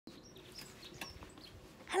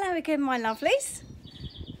Hello again, my lovelies.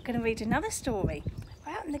 I'm going to read another story.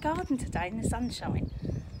 We're out in the garden today in the sunshine.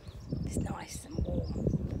 It's nice and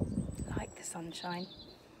warm. I like the sunshine.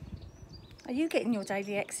 Are you getting your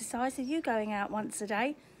daily exercise? Are you going out once a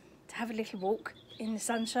day to have a little walk in the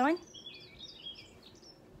sunshine?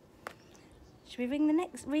 Should we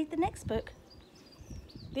read the next book?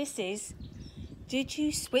 This is Did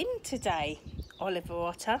You Swim Today, Oliver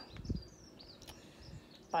Otter?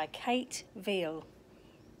 By Kate Veale.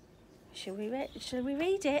 Shall we read it?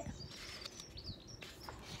 Here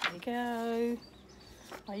we go.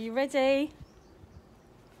 Are you ready?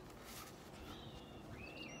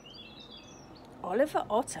 Oliver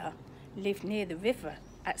Otter lived near the river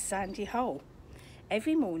at Sandy Hole.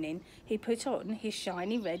 Every morning he put on his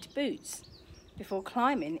shiny red boots before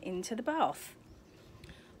climbing into the bath.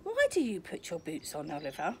 "Why do you put your boots on,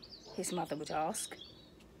 Oliver?" his mother would ask.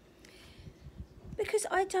 "Because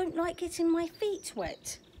I don't like getting my feet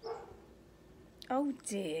wet." "Oh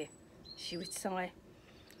dear," she would sigh.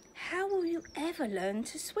 "How will you ever learn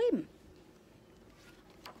to swim?"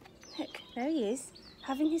 Look, there he is,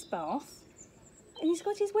 having his bath, and he's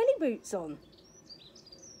got his welly boots on.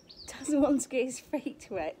 Doesn't want to get his feet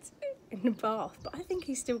wet in the bath, but I think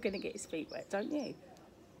he's still going to get his feet wet, don't you?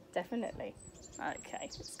 Definitely. Okay,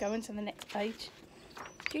 let's go on to the next page.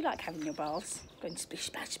 Do you like having your baths? Going splish,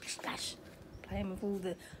 splash, splish, splash, playing with all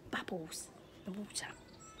the bubbles, the water.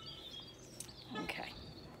 Okay.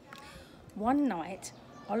 One night,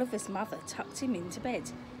 Oliver's mother tucked him into bed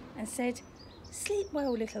and said, "Sleep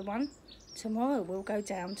well, little one. Tomorrow we'll go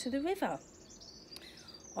down to the river."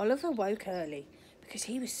 Oliver woke early because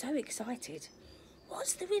he was so excited.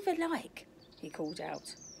 "What's the river like?" he called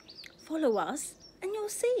out. "Follow us and you'll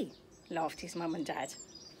see," laughed his mum and dad.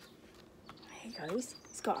 There he goes.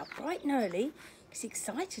 He's got up bright and early because he's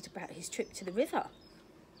excited about his trip to the river.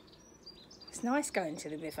 It's nice going to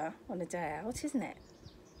the river on a day out, isn't it?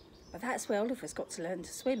 But that's where Oliver's got to learn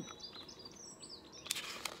to swim.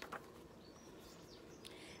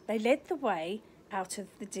 They led the way out of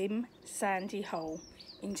the dim, sandy hole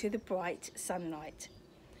into the bright sunlight.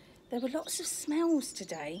 There were lots of smells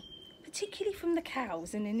today, particularly from the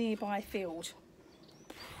cows in a nearby field.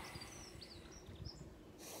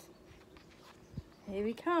 Here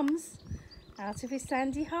he comes, out of his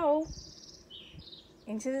sandy hole,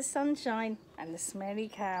 into the sunshine and the smelly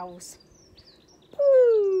cows.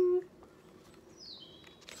 Woo!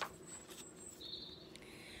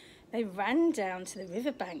 They ran down to the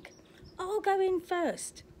riverbank. "I'll go in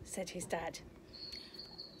first," said his dad.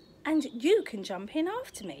 "And you can jump in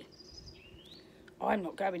after me." "I'm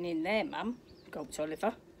not going in there, Mum," gulped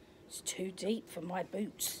Oliver. "It's too deep for my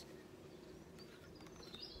boots."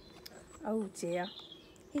 Oh dear,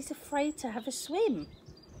 he's afraid to have a swim.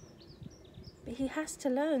 But he has to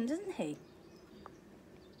learn, doesn't he?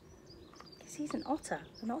 Because he's an otter,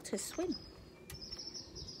 and otters swim.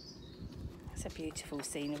 That's a beautiful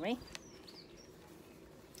scenery.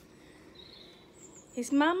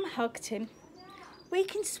 His mum hugged him. "We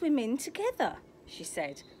can swim in together," she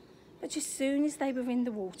said. But as soon as they were in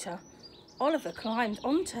the water, Oliver climbed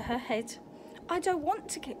onto her head. "I don't want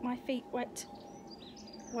to get my feet wet,"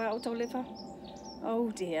 wailed Oliver.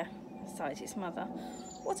 "Oh dear," sighed his mother.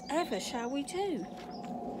 "Whatever shall we do?"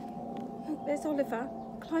 Look, there's Oliver,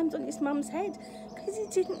 climbed on his mum's head because he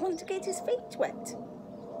didn't want to get his feet wet.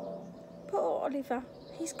 Poor Oliver,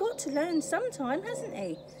 he's got to learn sometime, hasn't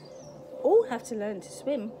he? All have to learn to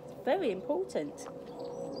swim. It's very important.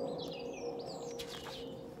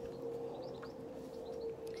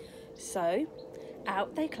 So,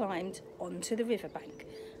 out they climbed onto the riverbank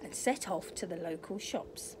and set off to the local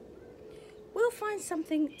shops. "We'll find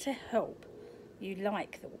something to help you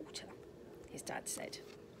like the water," his dad said.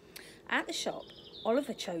 At the shop,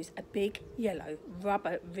 Oliver chose a big yellow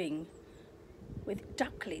rubber ring with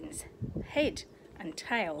ducklings' head and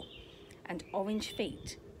tail and orange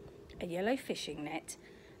feet, a yellow fishing net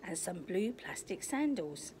and some blue plastic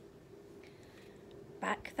sandals.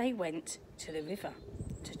 Back they went to the river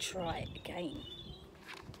to try again.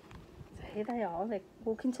 So here they are, they're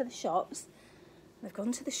walking to the shops. They've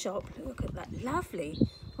gone to the shop. Look at that lovely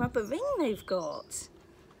rubber ring they've got.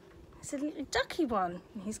 It's a little ducky one.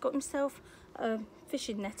 He's got himself a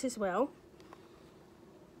fishing net as well.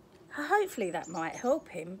 Hopefully that might help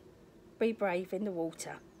him be brave in the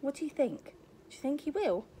water. What do you think? Do you think he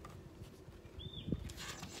will?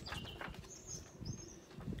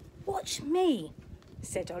 "Watch me,"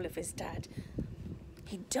 said Oliver's dad.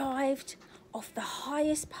 He dived off the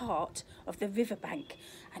highest part of the riverbank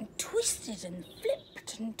and twisted and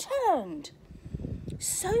flipped and turned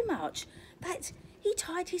so much that he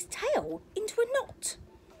tied his tail into a knot.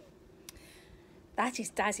 That is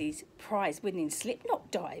Daddy's prize-winning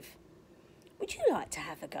slipknot dive. Would you like to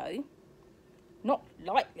have a go? Not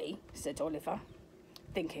likely, said Oliver,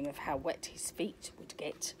 thinking of how wet his feet would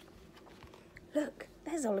get. Look,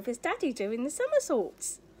 there's Oliver's daddy doing the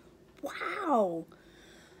somersaults. Wow!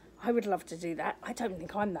 I would love to do that. I don't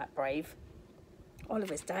think I'm that brave.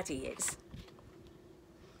 Oliver's daddy is.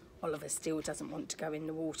 Oliver still doesn't want to go in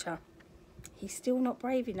the water. He's still not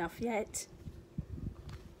brave enough yet.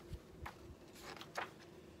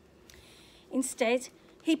 Instead,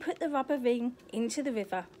 he put the rubber ring into the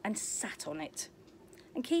river and sat on it.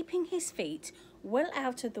 And keeping his feet well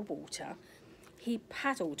out of the water, he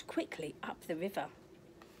paddled quickly up the river.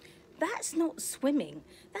 That's not swimming,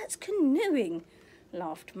 that's canoeing,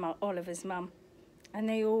 laughed Oliver's mum, and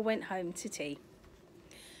they all went home to tea.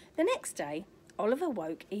 The next day, Oliver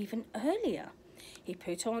woke even earlier. He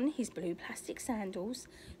put on his blue plastic sandals,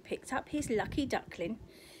 picked up his lucky duckling,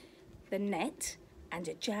 the net and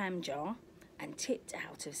a jam jar, and tipped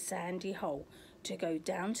out of Sandy Hole to go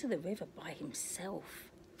down to the river by himself.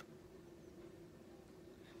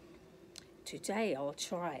 Today I'll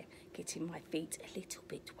try getting my feet a little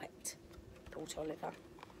bit wet, thought Oliver.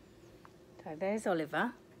 So there's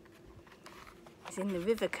Oliver. He's in the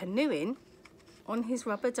river canoeing on his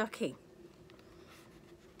rubber ducky.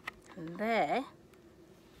 And there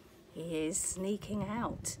he is sneaking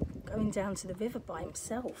out, going down to the river by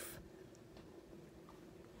himself.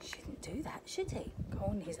 Shouldn't do that, should he? Go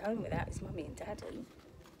on his own without his mummy and daddy.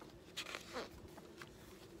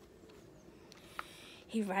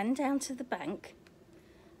 He ran down to the bank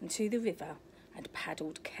and to the river and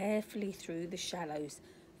paddled carefully through the shallows,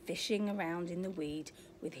 fishing around in the weed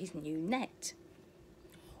with his new net.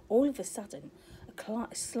 All of a sudden,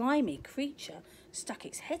 a slimy creature stuck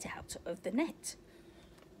its head out of the net.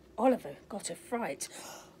 Oliver got a fright.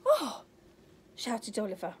 "Oh!" shouted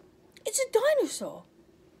Oliver. "It's a dinosaur!"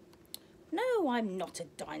 "No, I'm not a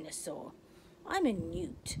dinosaur. I'm a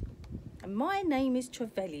newt, and my name is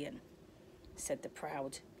Trevelyan," said the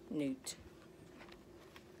proud newt.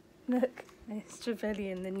 Look, there's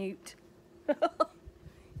Trevelyan the newt.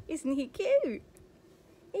 Isn't he cute?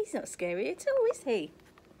 He's not scary at all, is he?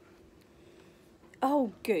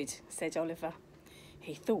 "Oh, good," said Oliver.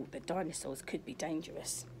 He thought that dinosaurs could be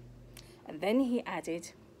dangerous. And then he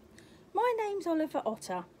added, "My name's Oliver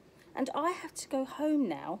Otter, and I have to go home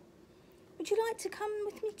now. Would you like to come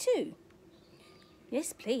with me too?"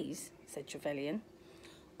 "Yes, please," said Trevelyan.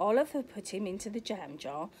 Oliver put him into the jam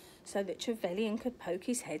jar so that Trevelyan could poke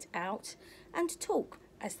his head out and talk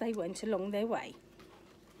as they went along their way.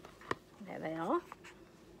 There they are.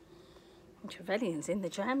 And Trevelyan's in the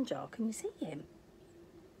jam jar. Can you see him?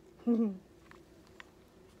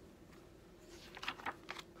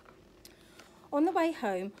 On the way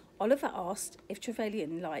home, Oliver asked if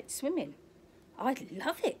Trevelyan liked swimming. "I'd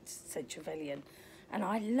love it," said Trevelyan, "and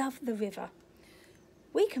I love the river.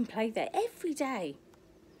 We can play there every day."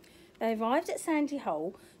 They arrived at Sandy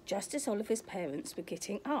Hole just as Oliver's parents were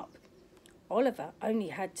getting up. Oliver only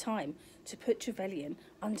had time to put Trevelyan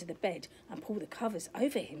under the bed and pull the covers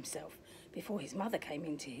over himself before his mother came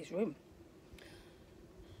into his room.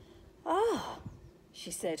 "Ah," she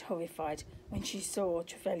said, horrified, when she saw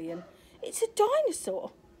Trevelyan. "It's a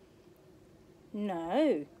dinosaur."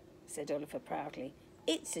 "No," said Oliver proudly,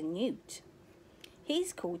 "it's a newt.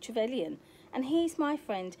 He's called Trevelyan, and he's my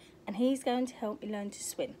friend, and he's going to help me learn to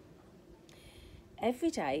swim."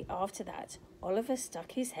 Every day after that, Oliver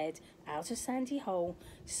stuck his head out of Sandy Hole,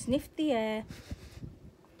 sniffed the air,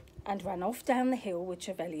 and ran off down the hill with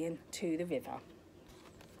Trevelyan to the river.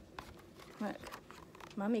 Look,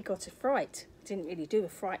 Mummy got a fright. Didn't really do a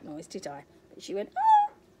fright noise, did I? But she went,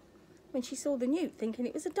 "Ah!" when she saw the newt, thinking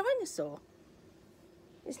it was a dinosaur.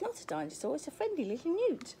 It's not a dinosaur, it's a friendly little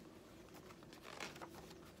newt.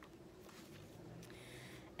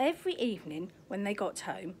 Every evening when they got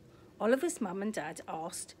home, Oliver's mum and dad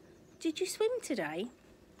asked, "Did you swim today?"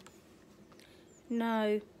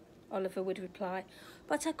 "No," Oliver would reply,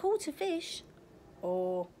 "but I caught a fish."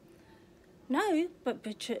 Or, "No, but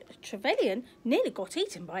Trevelyan nearly got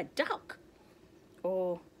eaten by a duck."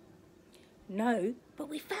 Or, "No, but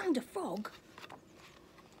we found a frog."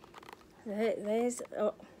 There's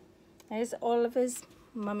Oliver's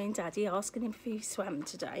mum and daddy asking him if he swam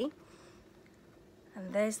today.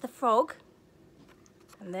 And there's the frog.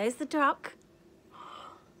 And there's the duck.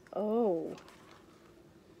 Oh.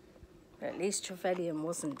 But at least Trevelyan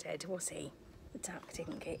wasn't dead, was he? The duck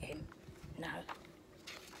didn't get him. No.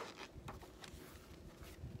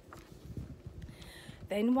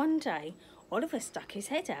 Then one day, Oliver stuck his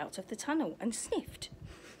head out of the tunnel and sniffed.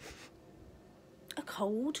 A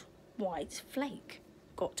cold, white flake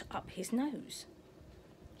got up his nose.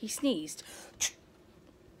 He sneezed.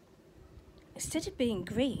 Instead of being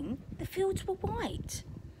green, the fields were white.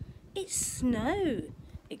 "It's snow,"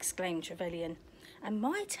 exclaimed Trevelyan, "and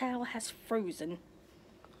my tail has frozen."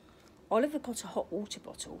 Oliver got a hot water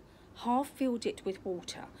bottle, half filled it with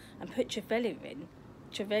water, and put Trevelyan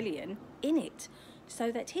in it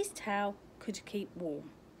so that his tail could keep warm.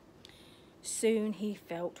 Soon he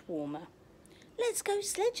felt warmer. "Let's go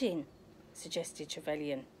sledging," suggested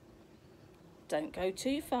Trevelyan. "Don't go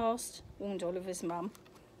too fast," warned Oliver's mum.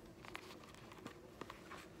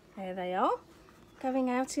 There they are, going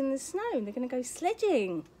out in the snow. They're going to go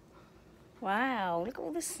sledging. Wow, look at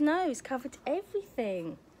all the snow. It's covered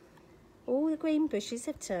everything. All the green bushes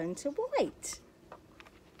have turned to white.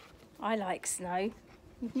 I like snow.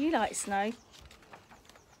 You like snow?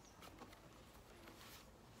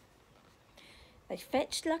 They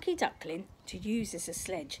fetched Lucky Duckling to use as a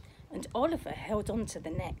sledge, and Oliver held on to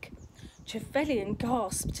the neck. Trevelyan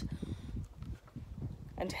gasped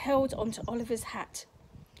and held onto Oliver's hat.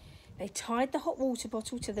 They tied the hot water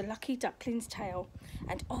bottle to the Lucky Duckling's tail,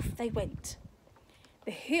 and off they went.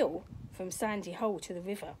 The hill from Sandy Hole to the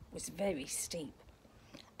river was very steep,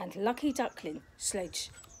 and Lucky Duckling sledge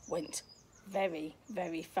went very,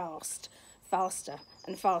 very fast. Faster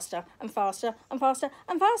and faster and faster and faster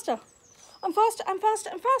and faster and faster and faster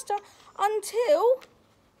and faster until...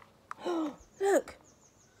 Look,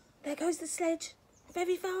 there goes the sledge,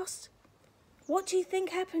 very fast. What do you think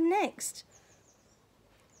happened next?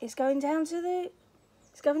 It's going down the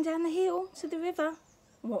hill to the river.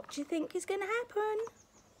 What do you think is going to happen?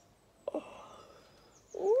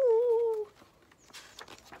 Ooh.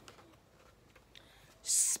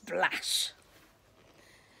 Splash!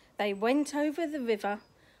 They went over the riverbank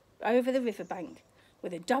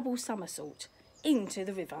with a double somersault into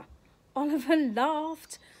the river. Oliver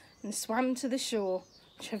laughed and swam to the shore.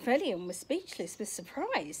 Trevelyan was speechless with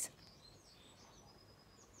surprise.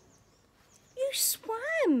 "You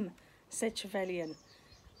swam," said Trevelyan.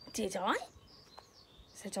 "Did I?"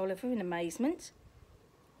 said Oliver in amazement.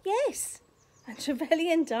 "Yes." And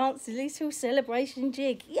Trevelyan danced a little celebration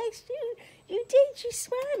jig. "Yes, you did. You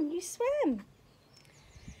swam.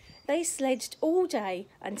 They sledged all day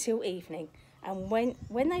until evening, and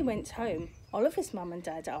when they went home, Oliver's mum and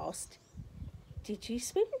dad asked, "Did you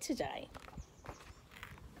swim today?"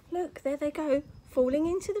 Look, there they go, falling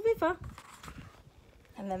into the river.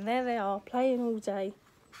 And then there they are, playing all day,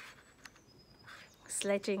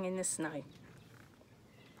 sledging in the snow.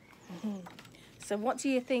 So what do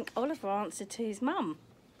you think Oliver answered to his mum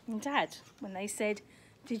and dad when they said,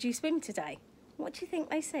 "Did you swim today?" What do you think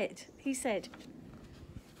they said? He said,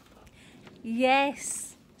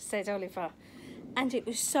 "Yes," said Oliver. "And it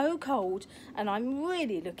was so cold, and I'm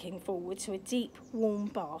really looking forward to a deep, warm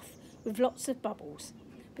bath with lots of bubbles,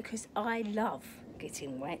 because I love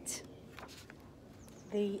getting wet."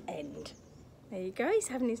 The end. There you go. He's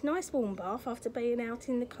having his nice warm bath after being out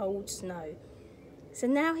in the cold snow. So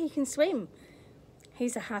now he can swim.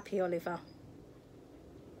 He's a happy Oliver.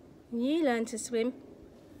 You learn to swim.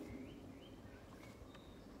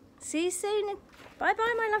 See you soon.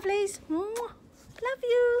 Bye-bye, my lovelies. Mwah. Love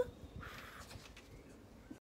you.